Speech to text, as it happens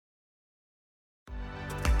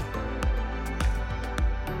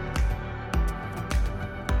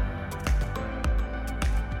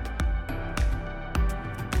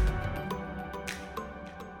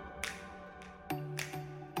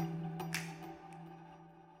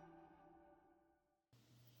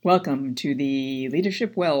Welcome to the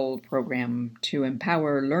Leadership Well program to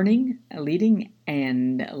empower learning, leading,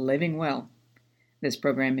 and living well. This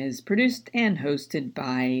program is produced and hosted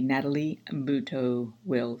by Natalie Butow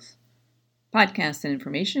Wills. Podcasts and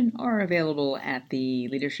information are available at the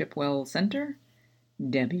Leadership Well Center,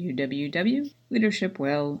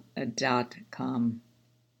 www.leadershipwell.com.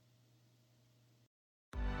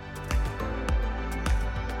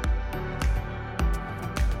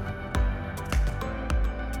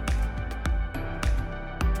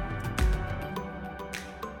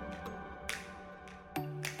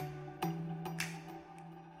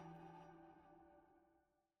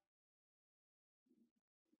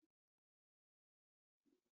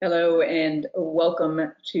 Hello and welcome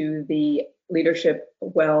to the Leadership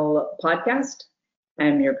Well podcast.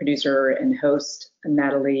 I'm your producer and host,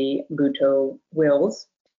 Natalie Butow Wills.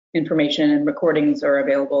 Information and recordings are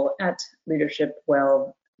available at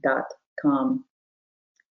leadershipwell.com.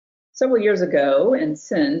 Several years ago and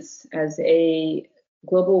since, as a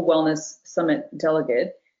Global Wellness Summit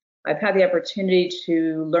delegate, I've had the opportunity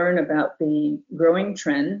to learn about the growing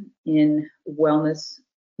trend in wellness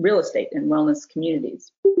real estate and wellness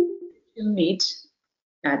communities. To meet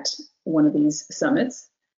at one of these summits,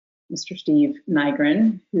 Mr. Steve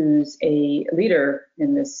Nygren, who's a leader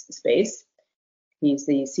in this space. He's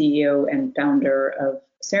the CEO and founder of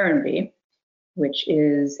Serenbe, which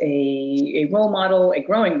is a role model, a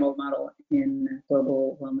growing role model in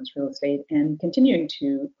global wellness real estate, and continuing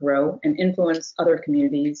to grow and influence other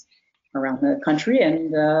communities around the country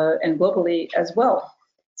and globally as well.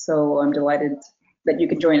 So I'm delighted that you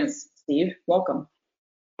could join us, Steve. Welcome.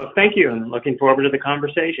 Well, thank you, and looking forward to the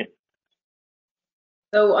conversation.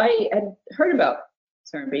 So I had heard about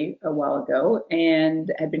Serenbe a while ago and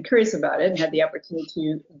had been curious about it and had the opportunity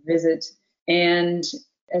to visit. And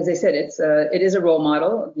as I said, it is a role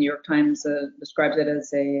model. The New York Times describes it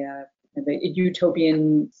as a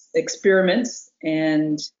utopian experiment.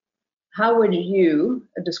 And how would you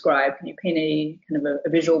describe? Can you paint a kind of a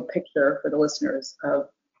visual picture for the listeners of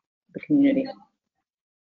the community?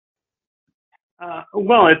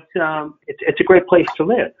 Well, it's a great place to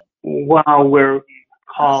live. While we're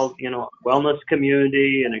called, a wellness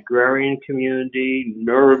community, an agrarian community,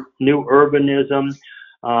 new urbanism,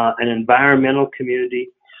 an environmental community,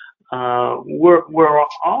 we're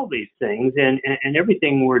all these things, and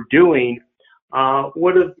everything we're doing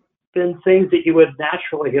would have been things that you would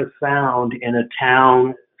naturally have found in a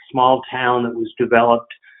small town that was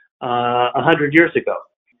developed 100 years ago.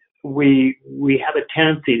 We have a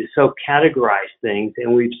tendency to so categorize things,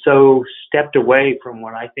 and we've so stepped away from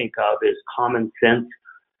what I think of as common sense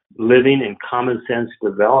living and common sense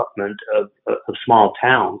development of small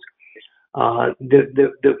towns,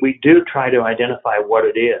 that we do try to identify what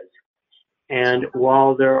it is. And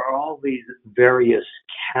while there are all these various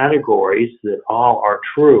categories that all are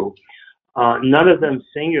true, none of them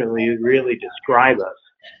singularly really describe us.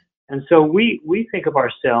 And so we think of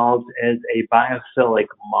ourselves as a biophilic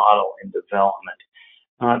model in development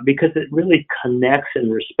because it really connects and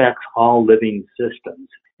respects all living systems.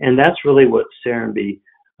 And that's really what Serenbe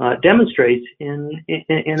demonstrates in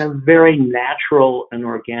a very natural and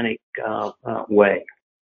organic way.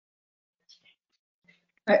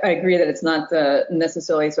 I agree that it's not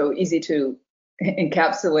necessarily so easy to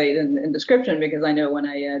encapsulate in description, because I know when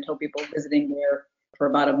I tell people visiting there for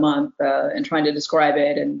about a month and trying to describe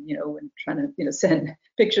it and trying to send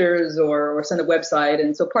pictures or send a website,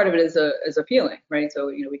 and so part of it is a feeling, right? So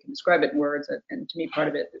we can describe it in words, and to me part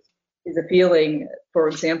of it is a feeling. For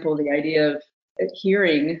example, the idea of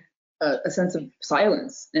hearing a sense of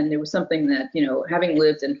silence, and there was something that having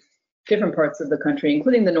lived in different parts of the country,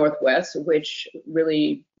 including the Northwest, which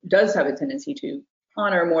really does have a tendency to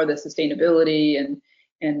honor more the sustainability and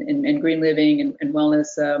green living and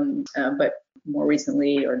wellness, but more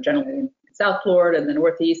recently or generally in South Florida and the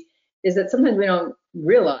Northeast, is that sometimes we don't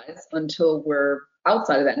realize until we're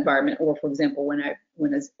outside of that environment, or for example, when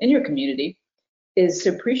it's in your community, is to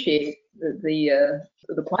appreciate the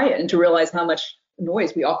quiet and to realize how much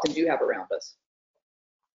noise we often do have around us.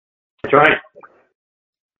 That's right.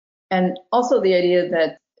 And also the idea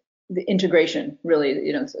that the integration, really,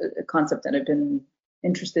 it's a concept that I've been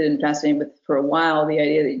interested in, fascinated with for a while. The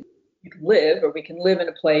idea that you can live, or we can live in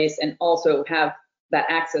a place and also have that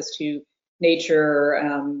access to nature,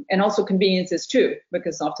 and also conveniences too,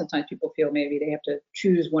 because oftentimes people feel maybe they have to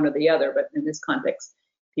choose one or the other. But in this context,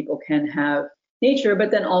 people can have nature, but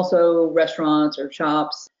then also restaurants or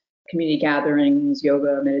shops, community gatherings,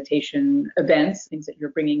 yoga, meditation, events, things that you're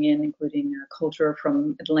bringing in, including culture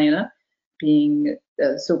from Atlanta, being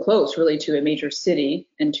so close really to a major city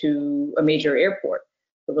and to a major airport.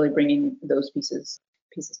 So really bringing those pieces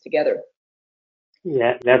pieces together.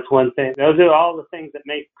 Yeah, that's one thing. Those are all the things that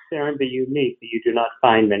make Serenbe unique that you do not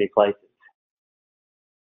find many places.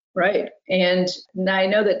 Right. And now I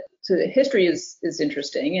know that so the history is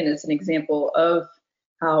interesting, and it's an example of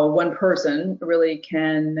how one person really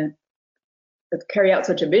can carry out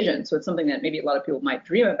such a vision. So it's something that maybe a lot of people might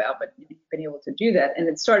dream about, but you've been able to do that. And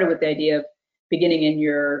it started with the idea of beginning in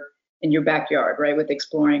your backyard, right, with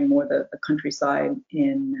exploring more the countryside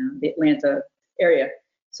in the Atlanta area.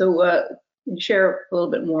 So can you share a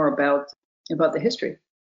little bit more about the history?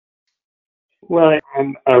 Well,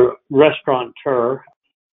 I'm a restaurateur,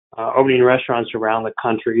 opening restaurants around the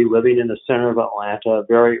country, living in the center of Atlanta, a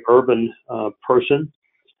very urban person.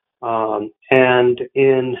 And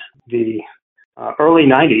in the early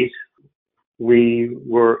 90s, we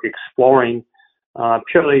were exploring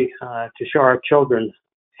purely to show our children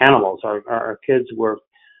animals. Our kids were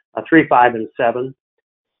 3, 5, and 7.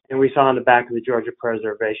 And we saw in the back of the Georgia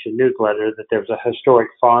Preservation newsletter that there was a historic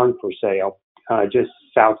farm for sale just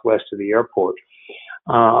southwest of the airport.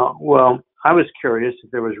 Well, I was curious if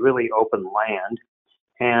there was really open land,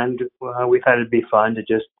 and we thought it'd be fun to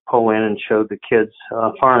just pull in and show the kids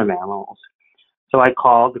farm animals. So I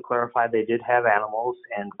called to clarify they did have animals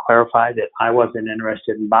and clarify that I wasn't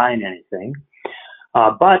interested in buying anything.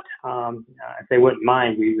 But if they wouldn't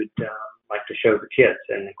mind, we would like to show the kids.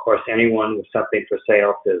 And of course, anyone with something for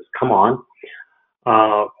sale says, come on.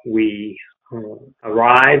 We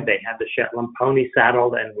arrived, they had the Shetland pony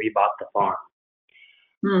saddled, and we bought the farm.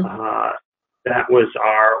 That was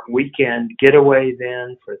our weekend getaway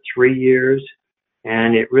then for 3 years,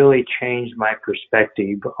 and it really changed my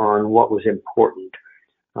perspective on what was important.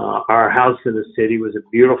 Our house in the city was a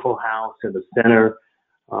beautiful house in the center.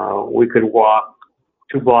 We could walk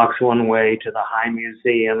 2 blocks one way to the High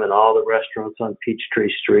Museum and all the restaurants on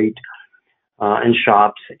Peachtree Street and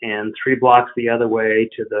shops, and 3 blocks the other way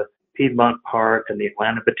to the Piedmont Park and the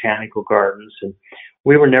Atlanta Botanical Gardens, and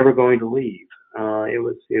we were never going to leave. It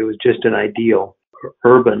was just an ideal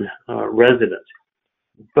urban residence.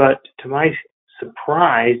 But to my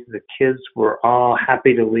surprise, the kids were all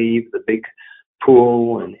happy to leave the big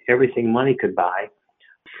pool and everything money could buy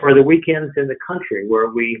for the weekends in the country, where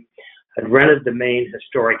we had rented the main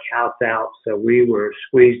historic house out, so we were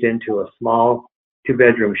squeezed into a small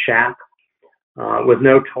 2-bedroom shack with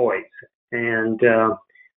no toys and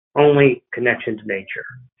only connection to nature.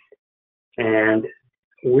 And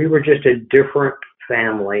we were just a different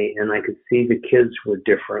family, and I could see the kids were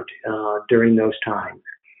different during those times.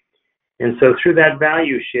 And so through that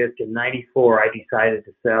value shift in '94, I decided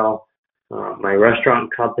to sell my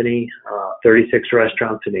restaurant company, 36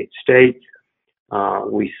 restaurants in 8 states.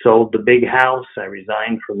 We sold the big house. I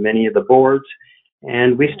resigned from many of the boards,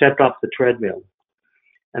 and we stepped off the treadmill.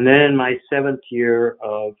 And then in my 7th year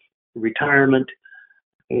of retirement,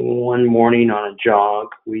 one morning on a jog,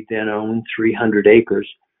 we then owned 300 acres.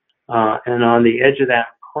 And on the edge of that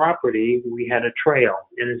property, we had a trail.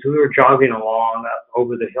 And as we were jogging along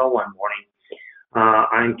over the hill one morning,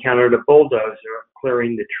 I encountered a bulldozer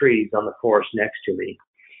clearing the trees on the forest next to me.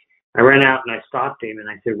 I ran out and I stopped him and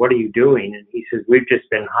I said, "What are you doing?" And he says, "We've just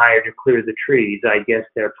been hired to clear the trees. I guess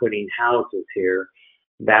they're putting houses here.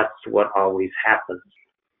 That's what always happens."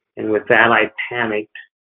 And with that, I panicked,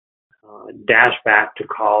 dashed back to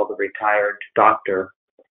call the retired doctor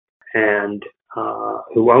and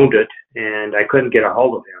who owned it, and I couldn't get a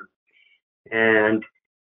hold of him. And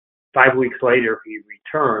 5 weeks later, he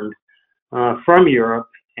returned from Europe,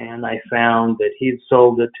 and I found that he'd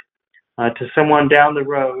sold it to someone down the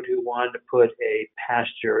road who wanted to put a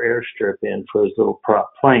pasture airstrip in for his little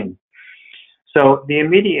prop plane. So the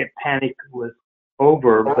immediate panic was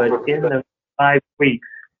over, but in the 5 weeks,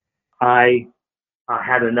 I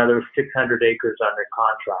had another 600 acres under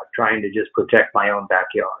contract, trying to just protect my own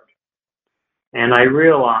backyard. And I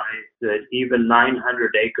realized that even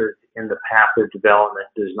 900 acres in the path of development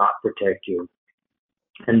does not protect you.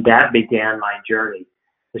 And that began my journey,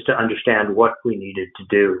 is to understand what we needed to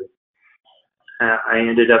do. I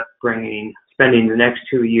ended up spending the next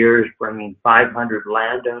 2 years bringing 500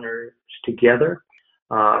 landowners together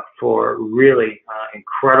for really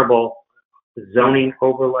incredible zoning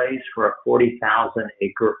overlays for a 40,000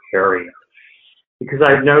 acre area. Because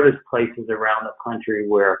I've noticed places around the country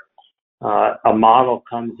where a model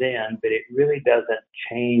comes in, but it really doesn't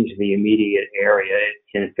change the immediate area.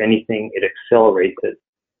 And if anything, it accelerates it.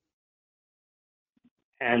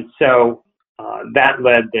 And so that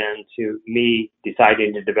led then to me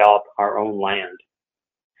deciding to develop our own land.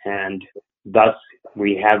 And thus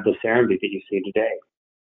we have the Serenbe that you see today.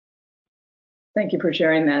 Thank you for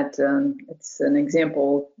sharing that. It's an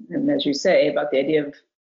example, and as you say, about the idea of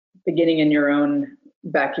beginning in your own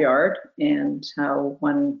backyard, and how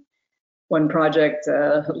one project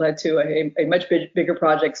led to a much bigger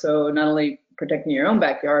project. So not only protecting your own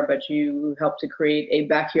backyard, but you help to create a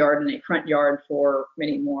backyard and a front yard for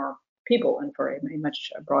many more people and for a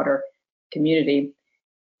much broader community.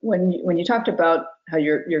 When you talked about how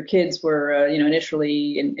your kids were,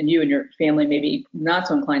 initially, and you and your family maybe not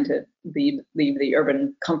so inclined to leave the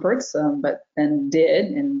urban comforts, but then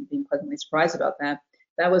did, and being pleasantly surprised about that.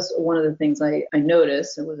 That was one of the things I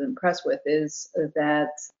noticed and was impressed with, is that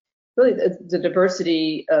really the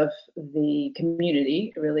diversity of the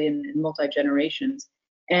community, really in multi-generations,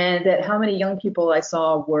 and that how many young people I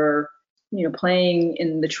saw were, playing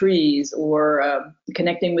in the trees or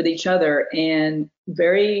connecting with each other, and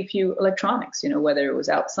very few electronics, whether it was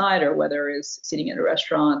outside or whether it was sitting in a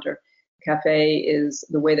restaurant or cafe, is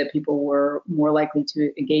the way that people were more likely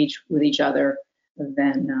to engage with each other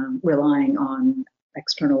than relying on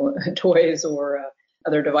external toys or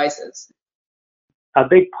other devices. A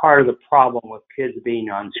big part of the problem with kids being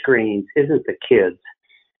on screens isn't the kids.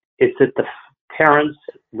 It's that the parents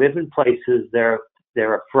live in places they're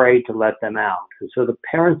afraid to let them out. And so the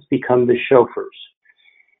parents become the chauffeurs.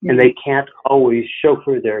 And they can't always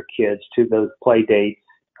chauffeur their kids to those play dates,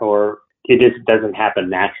 or it just doesn't happen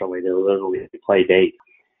naturally. They're literally play dates.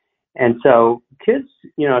 And so kids,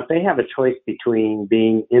 if they have a choice between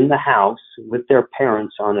being in the house with their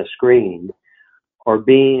parents on a screen or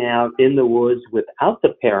being out in the woods without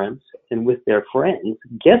the parents and with their friends,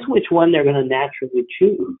 guess which one they're going to naturally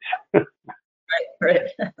choose?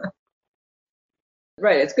 Right.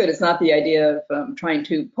 Right. It's good. It's not the idea of trying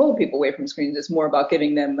to pull people away from screens. It's more about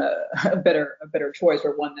giving them a better choice,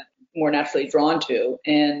 or one that more naturally drawn to.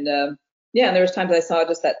 And and there was times I saw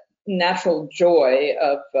just that natural joy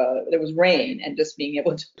of there was rain, and just being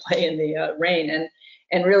able to play in the rain,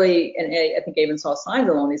 and really, and I think I even saw signs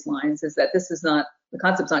along these lines, is that the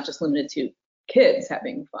concept's not just limited to kids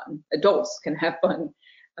having fun. Adults can have fun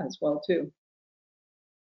as well too.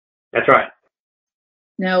 That's right.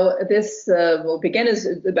 Now, this will begin as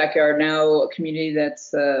the backyard, now a community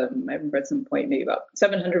that's, I remember at some point, maybe about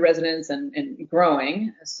 700 residents and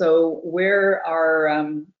growing. So where are,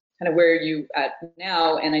 where are you at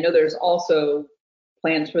now? And I know there's also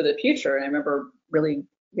plans for the future. And I remember really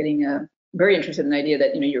getting very interested in the idea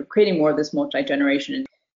that, you're creating more of this multi-generation.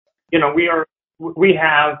 We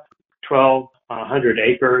have 1,200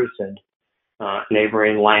 acres and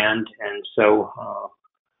neighboring land. And so,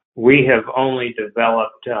 we have only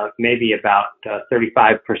developed maybe about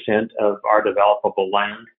 35% of our developable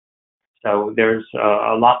land. So there's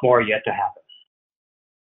a lot more yet to happen.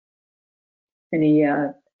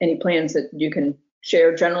 Any plans that you can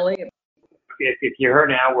share generally? If you heard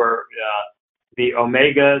now, we're the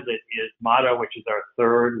Omega, that is Motto, which is our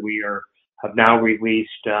third. We have now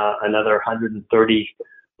released another 130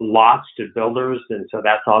 lots to builders, and so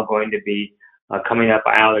that's all going to be coming up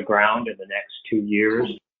out of the ground in the next 2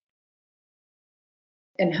 years.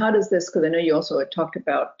 And how does this, because I know you also had talked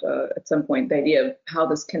about at some point the idea of how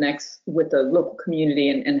this connects with the local community,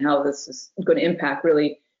 and how this is going to impact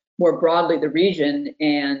really more broadly the region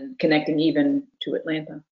and connecting even to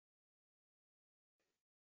Atlanta.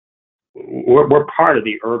 We're part of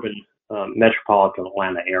the urban metropolitan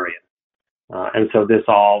Atlanta area. And so this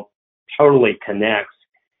all totally connects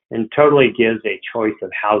and totally gives a choice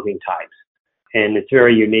of housing types. And it's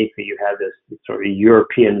very unique that you have this sort of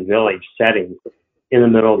European village setting in the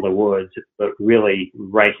middle of the woods, but really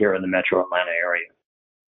right here in the metro Atlanta area.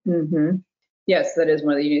 Mm-hmm. Yes, that is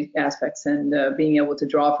one of the unique aspects, and being able to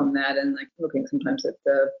draw from that, and like looking sometimes at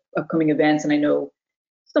the upcoming events. And I know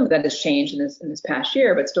some of that has changed in this past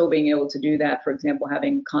year, but still being able to do that. For example,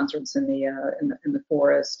 having concerts in the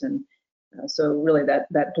forest, and so really that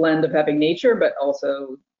blend of having nature, but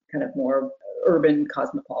also kind of more urban,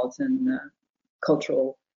 cosmopolitan,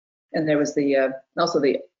 cultural. And there was also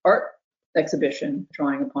the art exhibition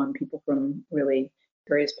drawing upon people from really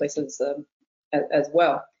various places as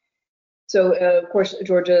well. So of course,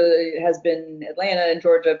 Georgia has been, Atlanta and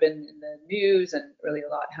Georgia have been in the news, and really a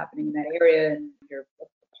lot happening in that area, and you're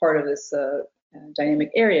part of this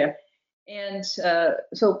dynamic area. And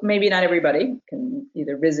so maybe not everybody can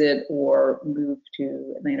either visit or move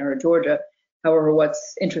to Atlanta or Georgia. However,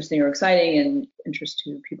 what's interesting or exciting and interest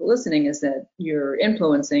to people listening is that you're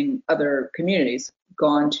influencing other communities,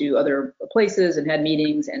 gone to other places and had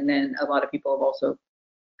meetings, and then a lot of people have also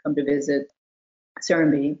come to visit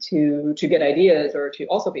Serenbe to get ideas or to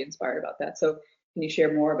also be inspired about that. So can you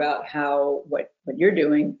share more about how what you're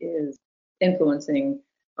doing is influencing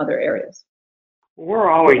other areas?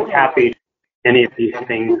 We're always happy any of these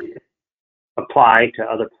things apply to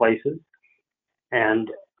other places.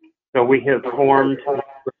 And So we have formed a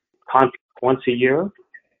conference once a year,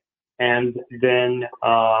 and then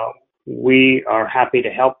we are happy to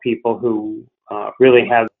help people who really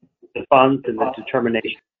have the funds and the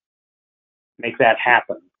determination to make that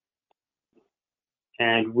happen.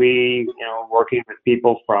 And we, working with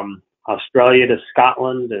people from Australia to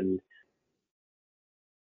Scotland, and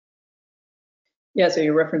yeah. So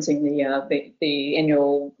you're referencing the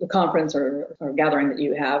annual conference or gathering that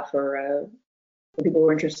you have for people who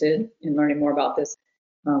are interested in learning more about this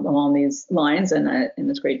along these lines, and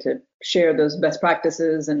it's great to share those best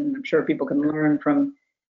practices, and I'm sure people can learn from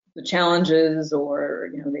the challenges or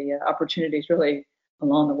the opportunities really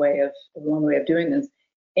along the way of doing this.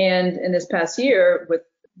 And in this past year, with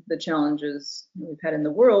the challenges we've had in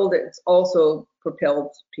the world, it's also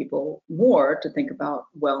propelled people more to think about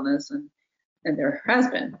wellness, and there has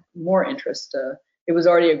been more interest. It was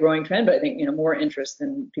already a growing trend, but I think more interest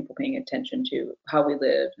in people paying attention to how we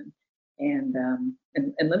live and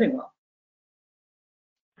living well.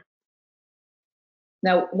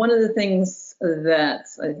 Now, one of the things that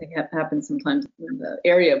I think happens sometimes in the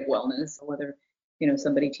area of wellness, whether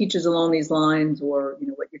somebody teaches along these lines or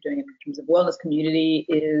what you're doing in terms of wellness community,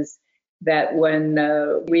 is that when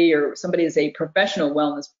we or somebody is a professional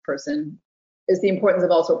wellness person, is the importance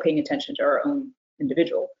of also paying attention to our own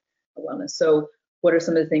individual wellness. So what are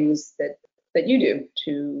some of the things that you do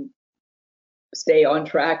to stay on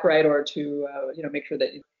track, right, or to make sure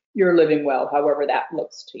that you're living well, however that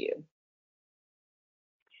looks to you?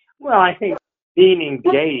 Well, I think being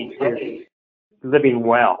engaged is living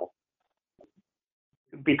well.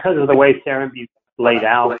 Because of the way Serenbe laid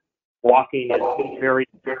out, walking is very.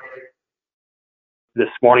 This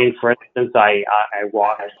morning, for instance, I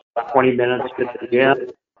walked 20 minutes to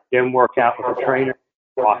the gym workout with a trainer,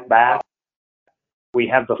 walk back. We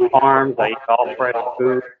have the farms. I eat all fresh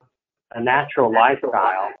food, a natural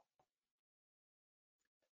lifestyle.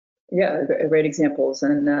 Yeah, great examples,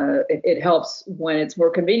 and it helps when it's more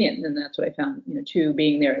convenient, and that's what I found. Too,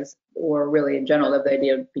 being there or really in general, the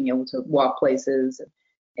idea of being able to walk places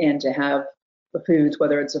and to have the foods,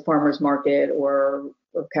 whether it's a farmer's market or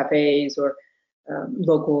cafes or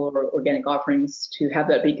local or organic offerings, to have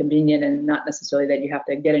that be convenient and not necessarily that you have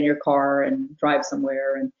to get in your car and drive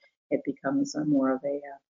somewhere, and it becomes more of a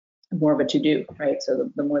to-do, right? So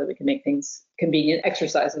the more that we can make things convenient,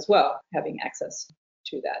 exercise as well, having access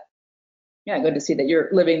to that. Yeah, good to see that you're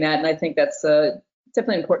living that, and I think that's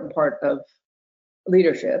definitely an important part of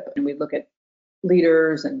leadership. And we look at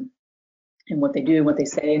leaders and what they do and what they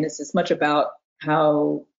say, and it's as much about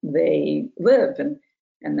how they live, and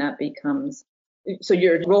that becomes, so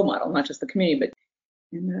you're a role model, not just the community, but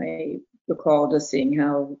and I recall just seeing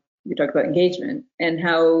how you talk about engagement and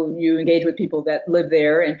how you engage with people that live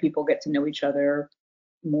there, and people get to know each other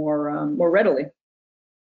more readily.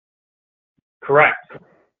 Correct.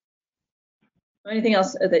 Anything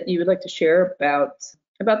else that you would like to share about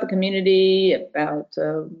the community, about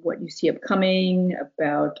what you see upcoming,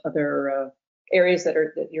 about other areas that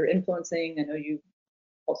you're influencing? I know you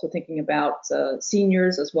also thinking about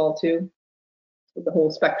seniors as well too, the whole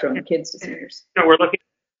spectrum, kids to seniors. We're looking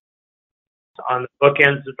on the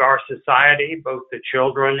bookends of our society, both the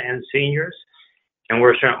children and seniors, and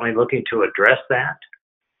we're certainly looking to address that.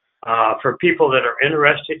 For people that are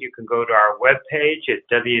interested, you can go to our webpage at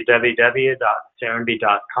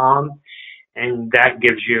www.serenbe.com, and that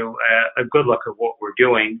gives you a good look at what we're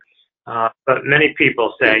doing. But many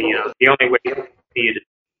people say, the only way to see it is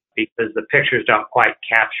because the pictures don't quite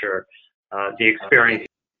capture the experience.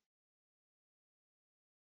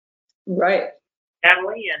 Right.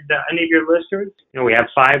 Natalie and any of your listeners, we have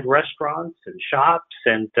 5 restaurants and shops,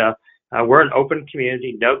 and we're an open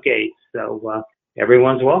community, no gates, so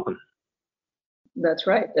everyone's welcome. That's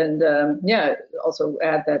right. And also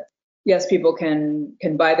add that, yes, people can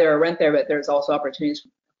buy there or rent there, but there's also opportunities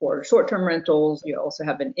for short-term rentals. You also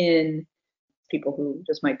have an inn. People who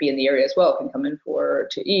just might be in the area as well can come in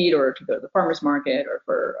to eat or to go to the farmer's market or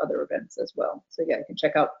for other events as well. So yeah, you can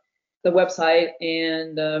check out the website,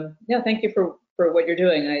 and thank you for what you're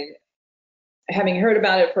doing. Having heard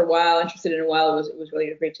about it for a while, interested in it a while, it was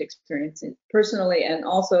really great to experience it personally, and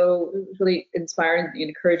also it was really inspiring and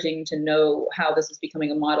encouraging to know how this is becoming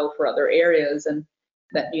a model for other areas, and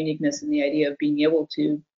that uniqueness and the idea of being able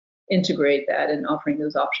to integrate that and offering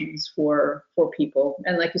those options for people.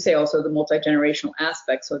 And like you say, also the multi-generational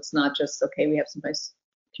aspect. So it's not just, okay, we have some nice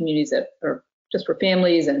communities that are just for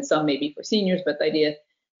families and some maybe for seniors, but the idea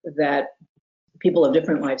that people of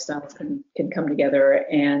different lifestyles can come together,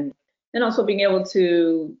 and also being able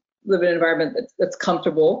to live in an environment that's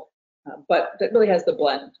comfortable, but that really has the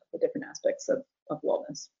blend of the different aspects of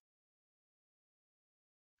wellness.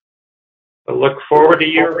 I look forward to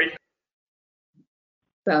your.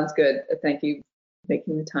 Sounds good. Thank you for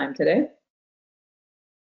making the time today.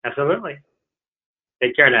 Absolutely.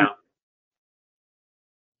 Take care now.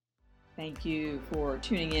 Thank you for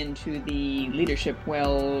tuning in to the Leadership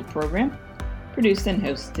Well program, produced and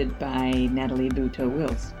hosted by Natalie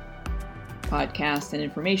Buteau-Wills. Podcasts and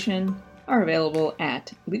information are available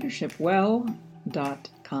at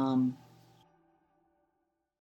leadershipwell.com.